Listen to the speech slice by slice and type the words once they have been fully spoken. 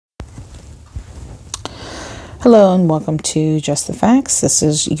Hello and welcome to Just the Facts. This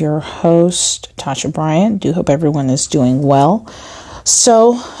is your host, Tasha Bryant. Do hope everyone is doing well.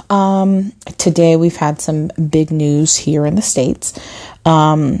 So today we've had some big news here in the States.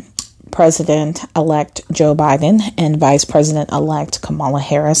 President-elect Joe Biden and Vice President-elect Kamala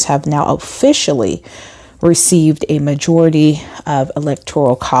Harris have now officially received a majority of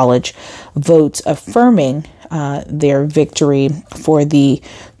Electoral College votes affirming their victory for the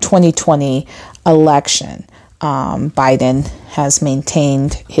 2020 election. Biden has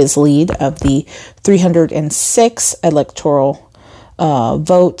maintained his lead of the 306 electoral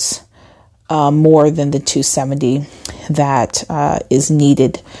votes, more than the 270 that is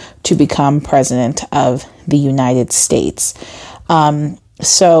needed to become president of the United States.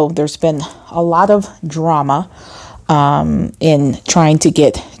 So there's been a lot of drama in trying to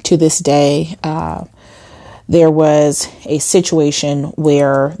get to this day. There was a situation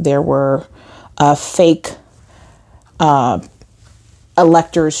where there were fake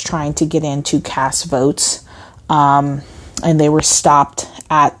electors trying to get in to cast votes, and they were stopped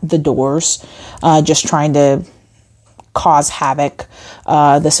at the doors, just trying to cause havoc.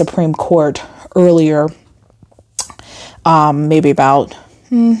 The Supreme Court earlier, maybe about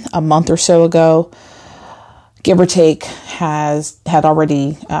a month or so ago, give or take, had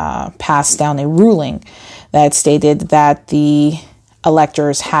already passed down a ruling that stated that the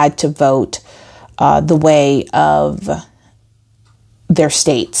electors had to vote the way of their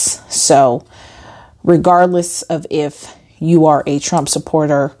states. So regardless of if you are a Trump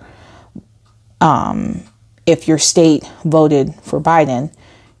supporter, if your state voted for Biden,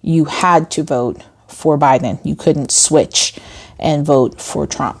 you had to vote for Biden. You couldn't switch and vote for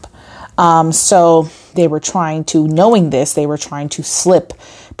Trump. So they were trying to, knowing this, they were trying to slip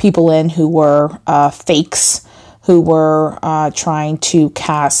people in who were fakes, who were trying to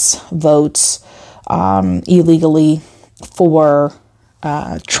cast votes illegally for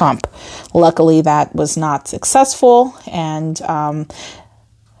Trump. Luckily, that was not successful, and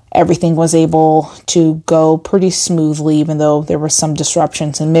everything was able to go pretty smoothly, even though there were some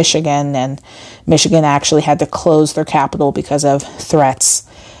disruptions in Michigan, and Michigan actually had to close their capital because of threats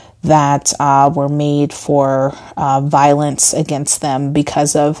that were made for violence against them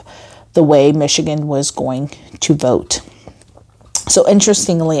because of the way Michigan was going to vote. So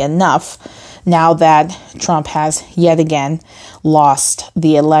interestingly enough, now that Trump has yet again lost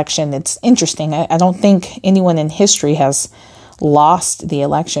the election, it's interesting. I don't think anyone in history has lost the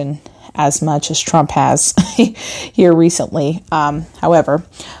election as much as Trump has here recently. However,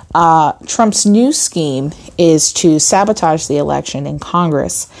 Trump's new scheme is to sabotage the election in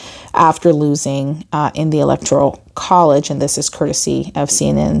Congress after losing in the Electoral College, and this is courtesy of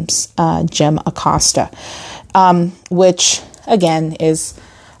CNN's Jim Acosta, which again is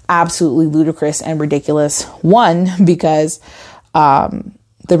absolutely ludicrous and ridiculous. One, because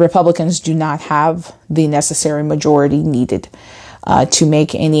the Republicans do not have the necessary majority needed to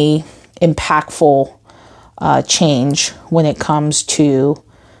make any impactful change when it comes to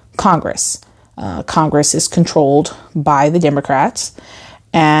Congress. Congress is controlled by the Democrats,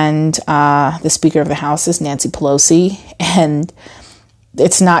 and the Speaker of the House is Nancy Pelosi, and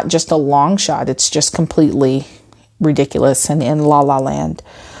it's not just a long shot, it's just completely ridiculous and in la-la land.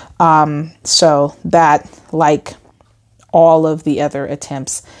 So that, like all of the other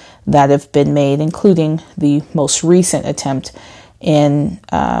attempts that have been made, including the most recent attempt in,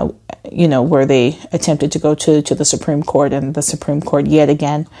 where they attempted to go to the Supreme Court, and the Supreme Court yet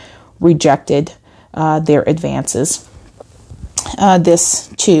again rejected their advances.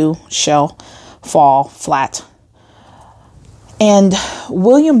 This too shall fall flat. And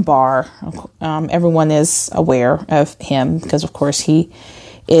William Barr, everyone is aware of him because, of course, he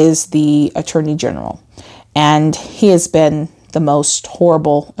is the Attorney General, and he has been the most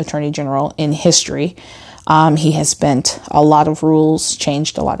horrible Attorney General in history. He has bent a lot of rules,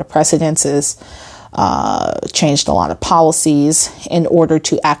 changed a lot of precedences, changed a lot of policies in order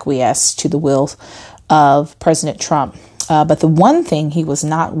to acquiesce to the will of President Trump. But the one thing he was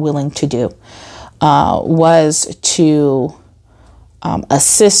not willing to do was to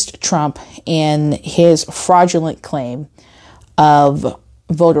assist Trump in his fraudulent claim of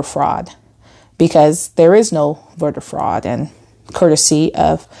voter fraud, because there is no voter fraud, and courtesy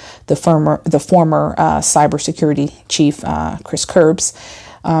of the former cybersecurity chief, Chris Curbs,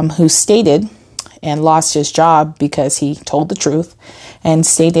 who stated and lost his job because he told the truth and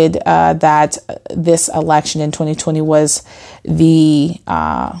stated that this election in 2020 was the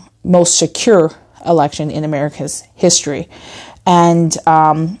most secure election in America's history. And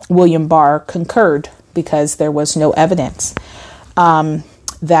William Barr concurred because there was no evidence.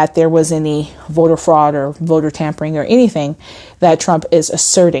 that there was any voter fraud or voter tampering or anything that Trump is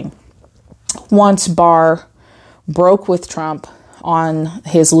asserting. Once Barr broke with Trump on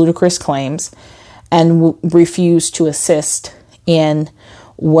his ludicrous claims and refused to assist in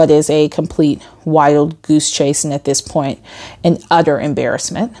what is a complete wild goose chase, and at this point, an utter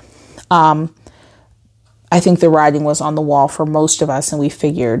embarrassment. I think the writing was on the wall for most of us, and we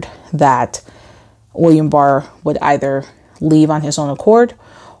figured that William Barr would either leave on his own accord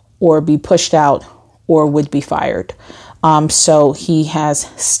or be pushed out or would be fired. So he has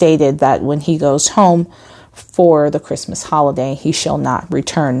stated that when he goes home for the Christmas holiday, he shall not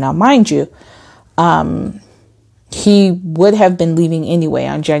return. Now, mind you, he would have been leaving anyway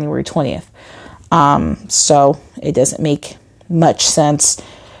on January 20th. So it doesn't make much sense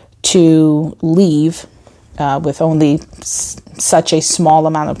to leave with only such a small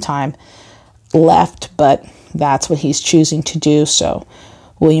amount of time left, but that's what he's choosing to do. So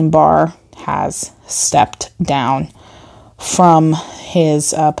William Barr has stepped down from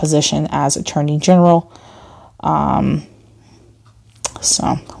his position as Attorney General.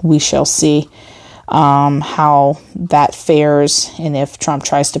 So we shall see how that fares, and if Trump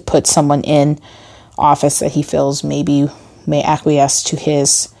tries to put someone in office that he feels maybe may acquiesce to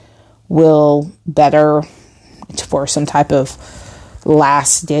his will better for some type of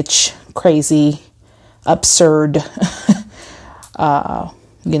last-ditch, crazy, absurd,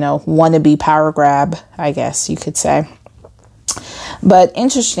 wannabe power grab, I guess you could say. But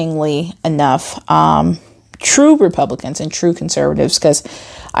interestingly enough, true Republicans and true conservatives, because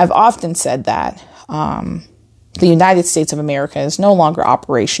I've often said that the United States of America is no longer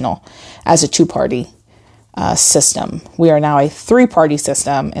operational as a two-party system. We are now a three-party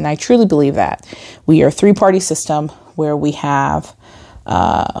system, and I truly believe that. We are a three-party system where we have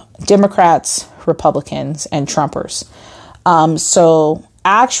Democrats, Republicans, and Trumpers. So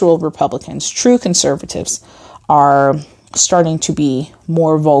actual Republicans, true conservatives, are starting to be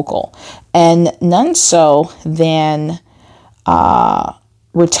more vocal, and none so than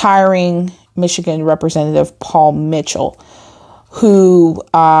retiring Michigan Representative Paul Mitchell, who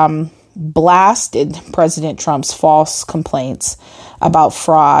blasted President Trump's false complaints about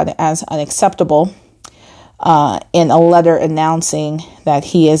fraud as unacceptable in a letter announcing that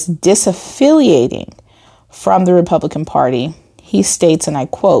he is disaffiliating from the Republican Party. He states, and I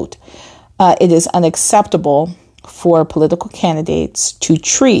quote, "It is unacceptable for political candidates to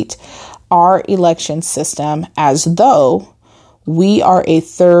treat our election system as though we are a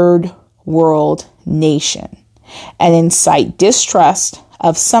third world nation and incite distrust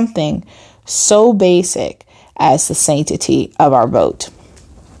of something so basic as the sanctity of our vote."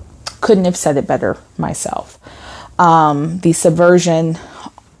 Couldn't have said it better myself. The subversion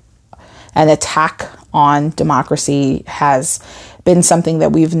and attack on democracy has been something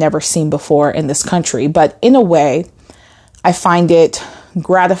that we've never seen before in this country. But in a way, I find it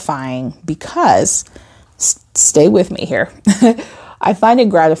gratifying because, stay with me here, I find it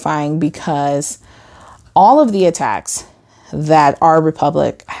gratifying because all of the attacks that our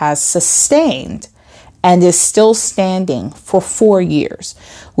republic has sustained and is still standing for 4 years,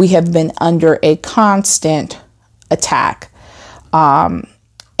 we have been under a constant attack.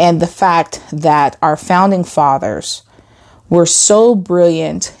 And the fact that our founding fathers were so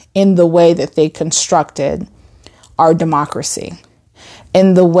brilliant in the way that they constructed our democracy,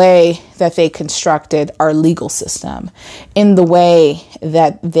 in the way that they constructed our legal system, in the way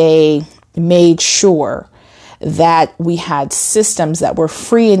that they made sure that we had systems that were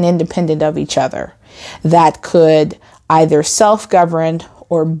free and independent of each other, that could either self-govern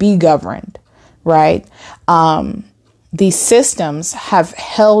or be governed, right? These systems have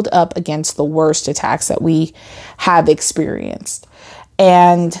held up against the worst attacks that we have experienced.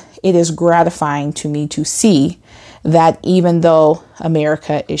 And it is gratifying to me to see that even though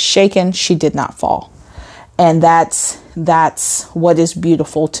America is shaken, she did not fall. And that's what is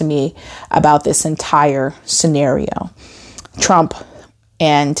beautiful to me about this entire scenario. Trump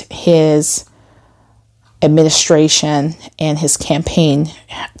and his administration and his campaign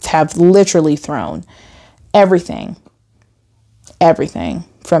have literally thrown everything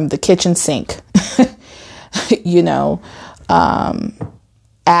from the kitchen sink,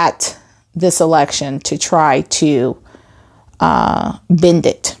 at this election to try to bend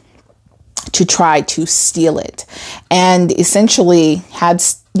it, to try to steal it. And essentially had,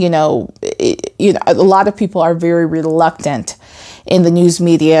 a lot of people are very reluctant in the news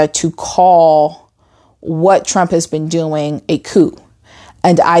media to call what Trump has been doing a coup.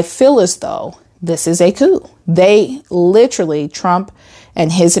 And I feel as though this is a coup. Trump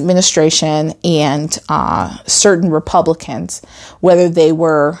and his administration and certain Republicans, whether they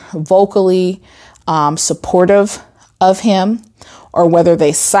were vocally supportive of him or whether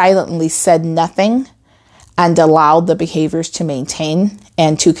they silently said nothing and allowed the behaviors to maintain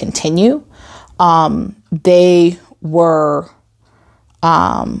and to continue, they were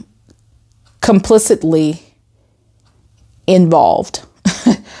complicitly involved.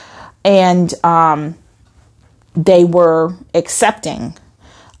 And they were accepting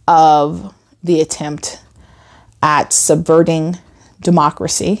of the attempt at subverting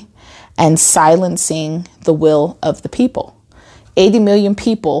democracy and silencing the will of the people. 80 million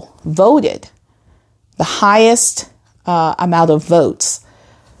people voted, the highest amount of votes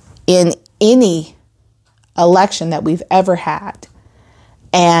in any election that we've ever had.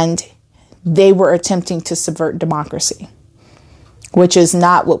 And they were attempting to subvert democracy, which is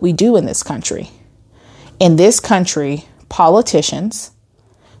not what we do in this country. In this country, politicians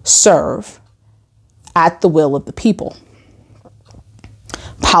serve at the will of the people.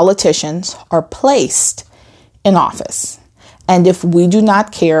 Politicians are placed in office. And if we do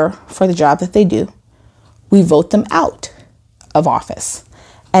not care for the job that they do, we vote them out of office.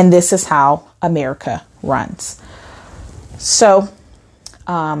 And this is how America runs. So,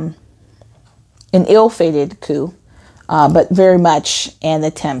 an ill-fated coup, but very much an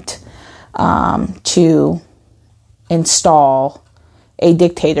attempt to install a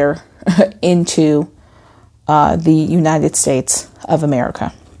dictator into the United States of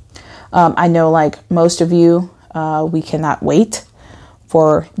America. I know, like most of you, we cannot wait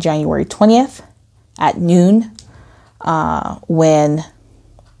for January 20th at noon when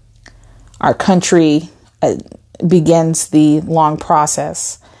our country begins the long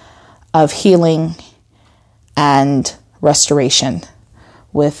process of healing and restoration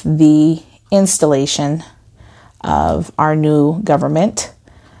with the installation of our new government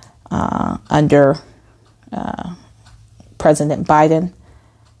under President Biden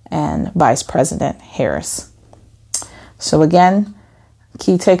and Vice President Harris. So again,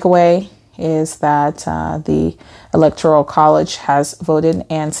 key takeaway is that the Electoral College has voted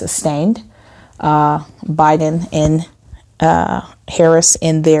and sustained Biden and Harris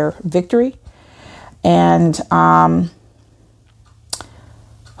in their victory. And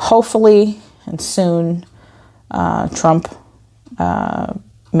hopefully and soon Trump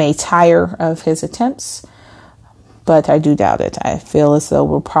may tire of his attempts, but I do doubt it. I feel as though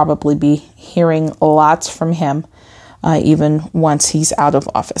we'll probably be hearing lots from him even once he's out of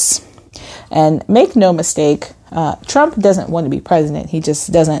office. And make no mistake, Trump doesn't want to be president. He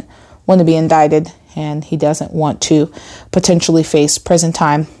just doesn't want to be indicted, and he doesn't want to potentially face prison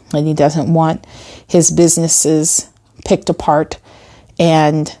time, and he doesn't want his businesses picked apart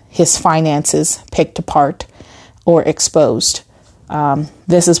and his finances picked apart or exposed.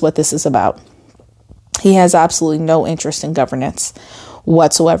 This is what this is about. He has absolutely no interest in governance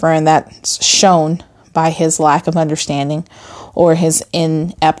whatsoever, and that's shown by his lack of understanding or his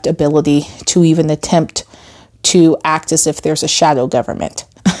inept ability to even attempt to act as if there's a shadow government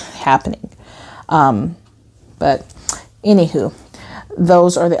happening. But anywho,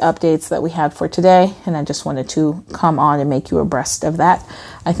 those are the updates that we had for today, and I just wanted to come on and make you abreast of that.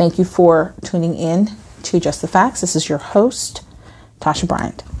 I thank you for tuning in to Just the Facts. This is your host, Tasha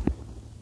Bryant.